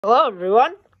Hello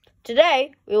everyone!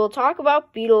 Today we will talk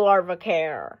about beetle larva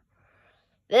care.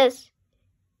 This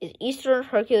is Eastern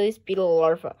Hercules beetle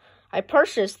larva. I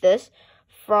purchased this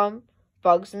from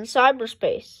Bugs in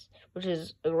Cyberspace, which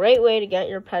is a great way to get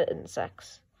your pet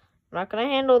insects. I'm not going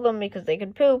to handle them because they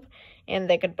can poop and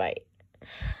they can bite.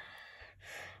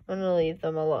 I'm going to leave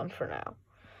them alone for now.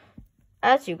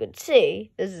 As you can see,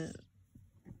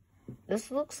 this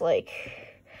looks like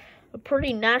a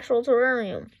pretty natural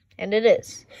terrarium. And it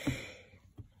is.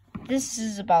 This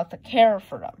is about the care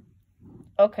for them.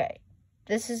 Okay,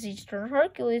 this is Eastern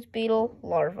Hercules beetle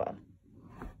larva.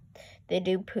 They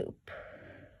do poop.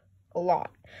 A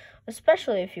lot.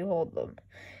 Especially if you hold them.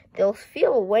 They'll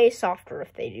feel way softer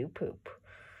if they do poop.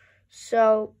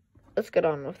 So, let's get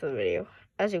on with the video.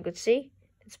 As you can see,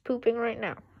 it's pooping right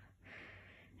now.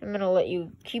 I'm going to let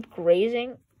you keep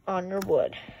grazing on your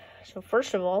wood. So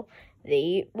first of all, they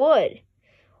eat wood.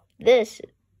 This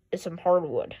is some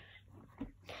hardwood.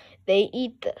 They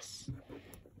eat this.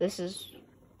 This is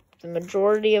the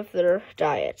majority of their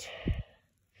diet.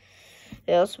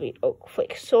 They also eat oak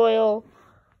flake soil,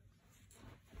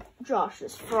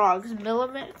 Josh's frogs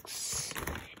millimix,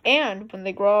 and when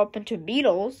they grow up into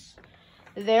beetles,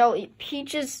 they'll eat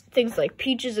peaches, things like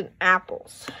peaches and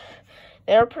apples.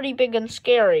 They are pretty big and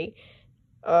scary,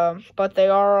 but they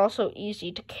are also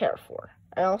easy to care for.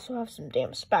 I also have some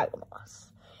damn spagamoths.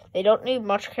 They don't need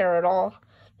much care at all.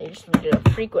 They just need a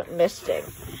frequent misting.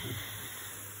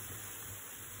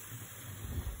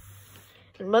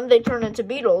 And when they turn into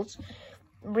beetles,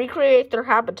 recreate their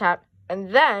habitat,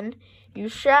 and then you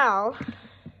shall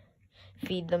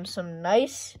feed them some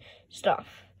nice stuff.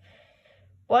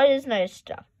 What is nice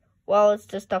stuff? Well, it's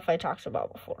the stuff I talked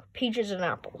about before. Peaches and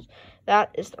apples.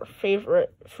 That is their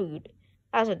favorite food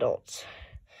as adults.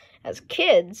 As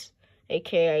kids,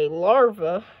 aka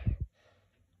larvae,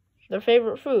 their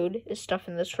favorite food is stuff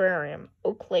in this terrarium.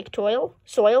 Oak lake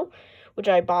soil, which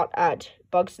I bought at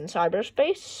Bugs in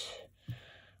Cyberspace.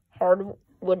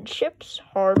 Hardwood chips,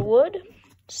 hardwood.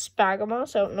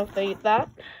 Spagamoths, I don't know if they eat that.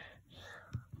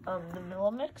 The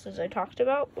millimix, as I talked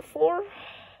about before.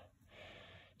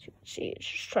 As you can see, it's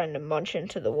just trying to munch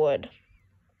into the wood.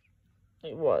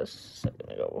 It was a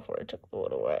second ago before I took the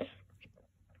wood away.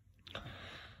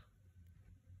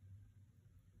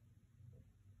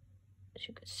 As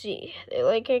you can see, they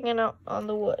like hanging out on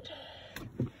the wood.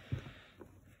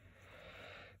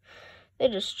 They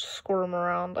just squirm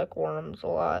around like worms a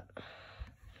lot.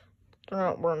 They're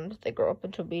not worms, they grow up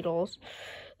into beetles.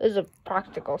 There's a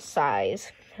practical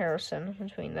size comparison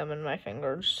between them and my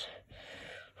fingers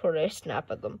before I snap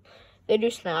at them. They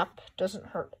do snap, doesn't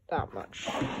hurt that much.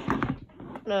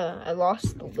 I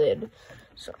lost the lid,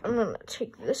 so I'm gonna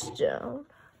take this down.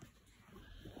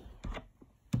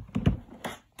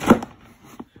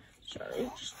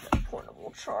 Sorry, just a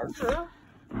portable charger.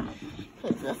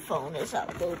 Because the phone is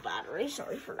at low battery.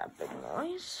 Sorry for that big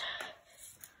noise.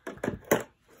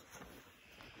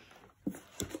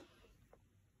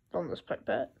 On this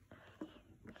pipette.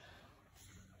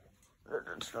 The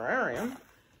terrarium.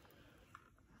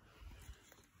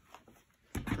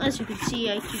 As you can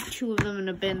see, I keep 2 of them in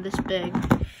a bin this big.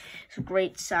 It's a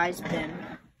great size bin.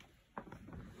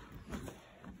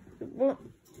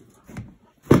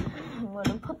 I'm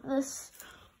going to put this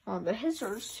on the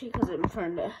hizards because I'm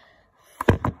trying to,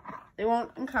 they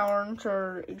won't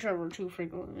encounter each other too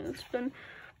frequently in this bin,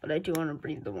 but I do want to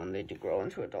breed them when they do grow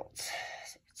into adults.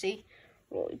 As you can see,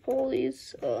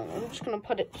 roly-polies. I'm just going to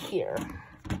put it here.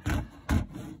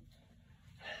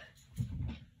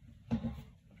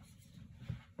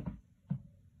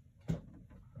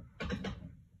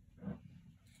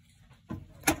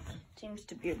 Seems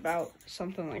to be about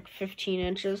something like 15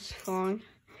 inches long.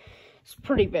 It's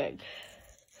pretty big.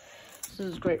 This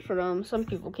is great for them. Some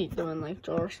people keep them in like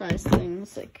jar-sized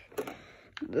things, like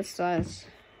this size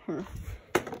or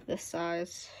this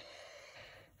size.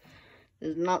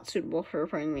 Is not suitable for a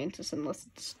praying mantis unless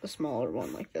it's a smaller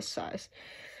one like this size.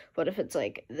 But if it's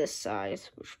like this size,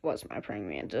 which was my praying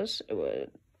mantis, it would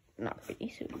not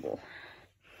be suitable.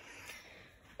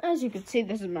 As you can see,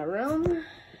 this is my room.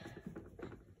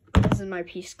 This is my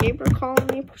Peacekeeper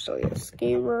colony, Porcelia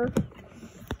scaber.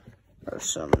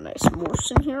 There's some nice morphs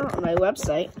in here on my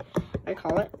website. I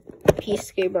call it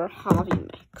Peacekeeper Hobby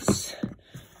Mix.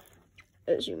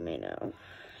 As you may know,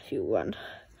 if you went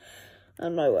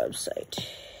on my website.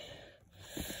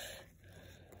 It's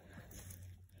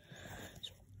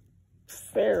a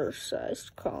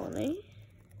fair-sized colony.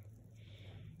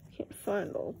 Can't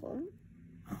find all of them.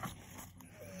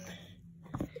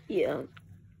 Yeah,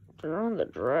 they're on the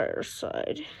drier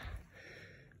side.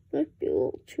 Might be a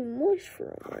little too moist for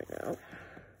them right now.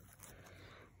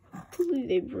 Hopefully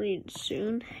they breed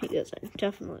soon, because I'm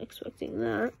definitely expecting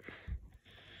that.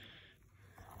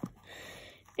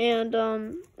 And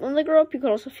when they grow up, you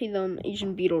could also feed them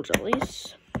Asian beetle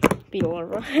jellies, beetle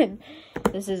larvae. And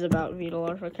this is about beetle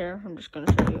larva care. I'm just going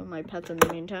to show you my pets in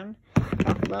the meantime.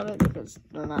 Talk about it because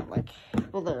they're not like,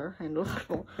 well, they're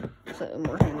handleable, slightly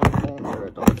more handleable than other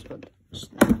adults, but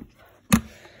just not.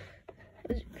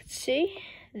 As you can see,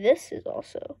 this is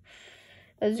also,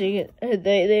 as you get,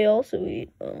 they also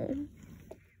eat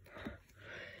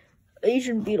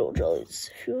Asian beetle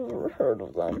jellies, if you've ever heard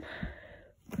of them.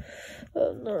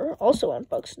 They're also on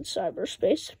Bugs in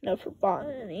Cyberspace. Never bought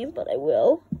any, but I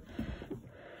will.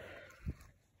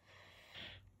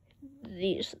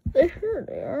 Here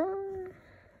they are.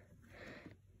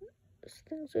 These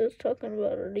things I was talking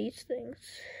about are these things.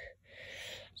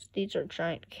 These are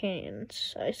giant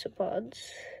canyons, isopods.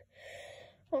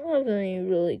 I don't have any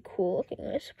really cool looking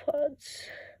isopods.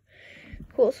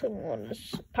 Coolest looking one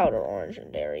is powder orange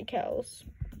and dairy cows.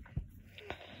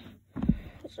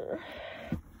 Those are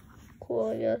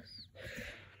cool, I guess.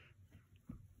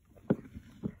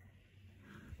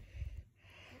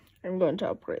 I'm going to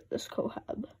upgrade this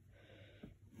cohab.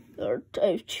 I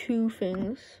have two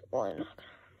things. Well, I'm not gonna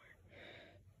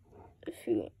remember. A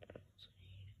few.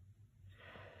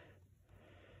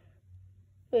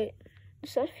 Wait,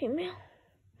 is that female?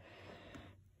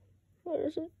 What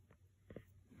is it?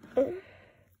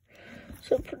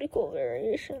 It's a pretty cool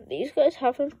variation. These guys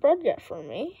haven't bred yet for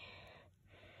me.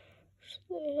 So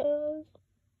they have.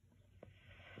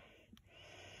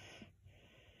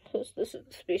 Because this is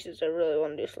the species I really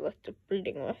want to do selective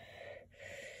breeding with.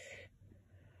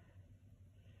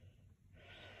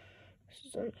 This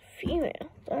is a female,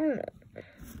 darn it.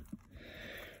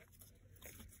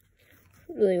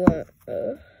 Really want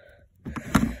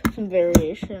some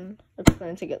variation. I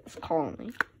plan to get this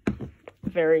colony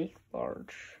very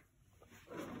large.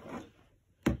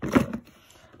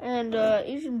 And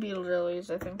Asian beetle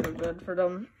jellies, I think, are good for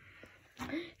them.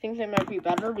 I think they might be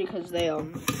better because they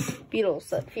beetles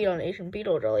that feed on Asian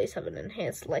beetle jellies have an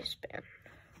enhanced lifespan.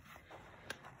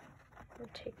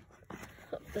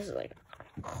 This is like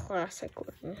a classic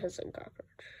looking hissing cockroach.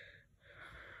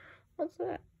 What's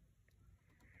that?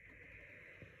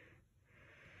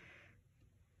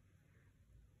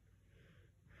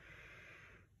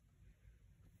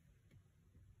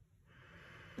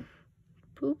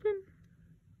 Pooping?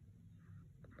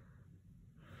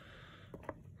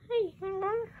 Hey, hang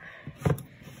on.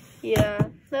 Yeah,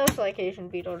 that's like Asian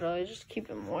beetle jelly. Just keep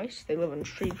them moist. They live in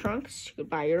tree trunks. You could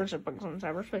buy yours at Bugs in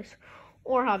Cyberspace.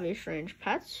 Or Hobby Strange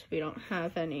Pets. We don't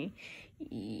have any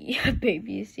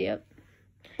babies yet.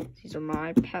 These are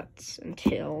my pets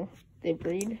until they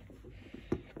breed.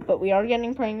 But we are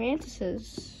getting praying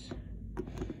mantises.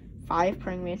 5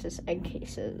 praying mantis egg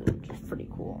cases, which is pretty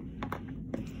cool.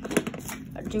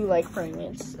 I do like praying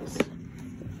mantises.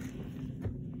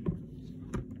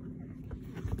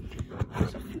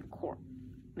 There's a food court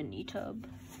mini tub,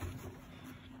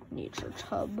 nature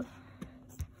tub.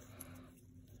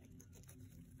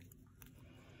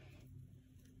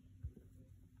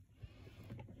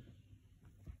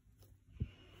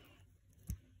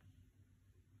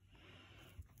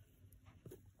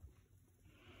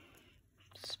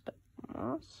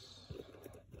 Moss.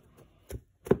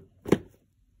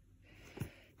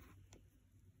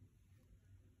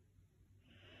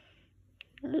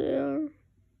 There.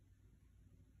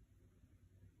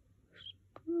 Just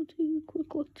gonna take a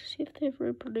quick look to see if they've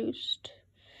reproduced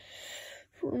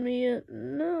for me yet.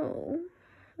 No,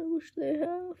 I wish they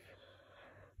have.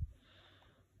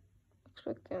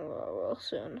 Expecting real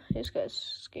soon. These guys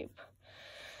escape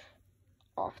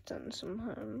often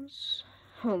sometimes.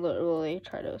 Will they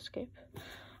try to escape?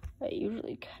 I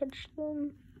usually catch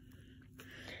them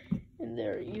in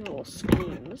their evil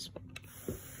schemes.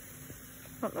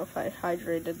 I don't know if I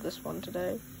hydrated this one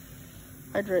today.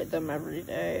 Hydrate them every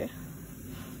day.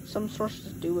 Some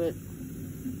sources do it,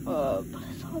 but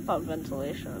it's all about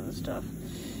ventilation and stuff.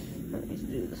 I don't need to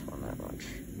do this one that much.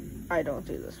 I don't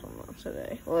do this one once a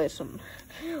day. Well,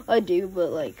 I do, but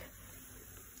like,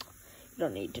 you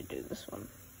don't need to do this one.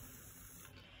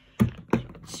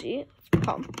 See, let's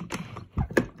pump.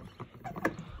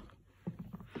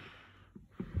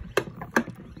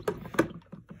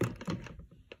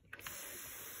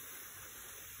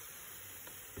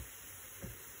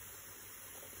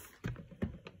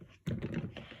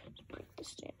 Let's break the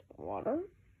standing water.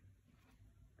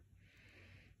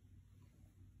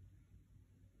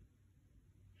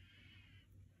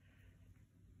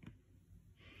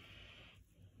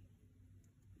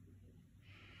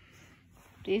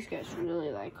 These guys really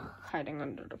like hiding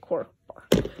under the cork bar.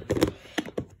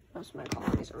 because my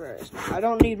colonies are very small. I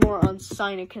don't need more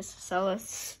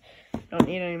Unsinocus. Don't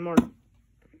need any more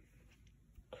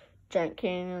giant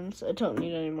canyons. I don't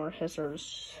need any more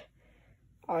hissers.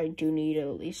 I do need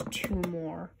at least 2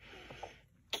 more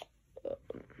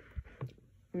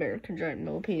American giant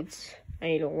millipedes. I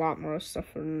need a lot more stuff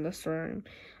from this terrarium.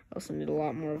 I also need a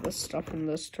lot more of this stuff from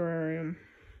this terrarium.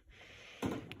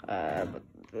 But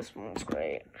this one's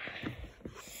great.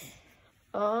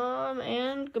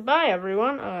 And goodbye,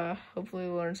 everyone. Hopefully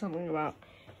you learned something about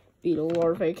beetle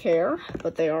larvae care,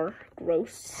 but they are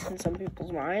gross in some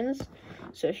people's minds.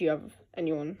 So if you have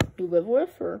anyone you live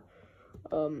with or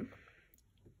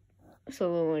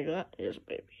something like that, here's a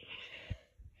baby.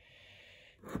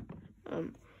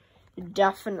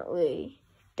 Definitely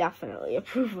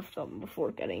approve of them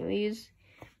before getting these.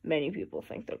 Many people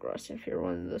think they're gross. If you're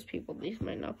one of those people, these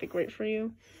might not be great for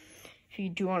you. If you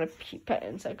do want to pet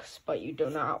insects, but you do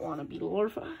not want a beetle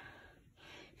larva,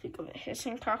 think of it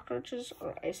hissing cockroaches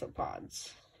or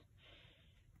isopods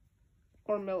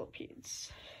or millipedes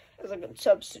as a good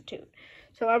substitute.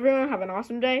 So everyone have an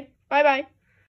awesome day. Bye-bye.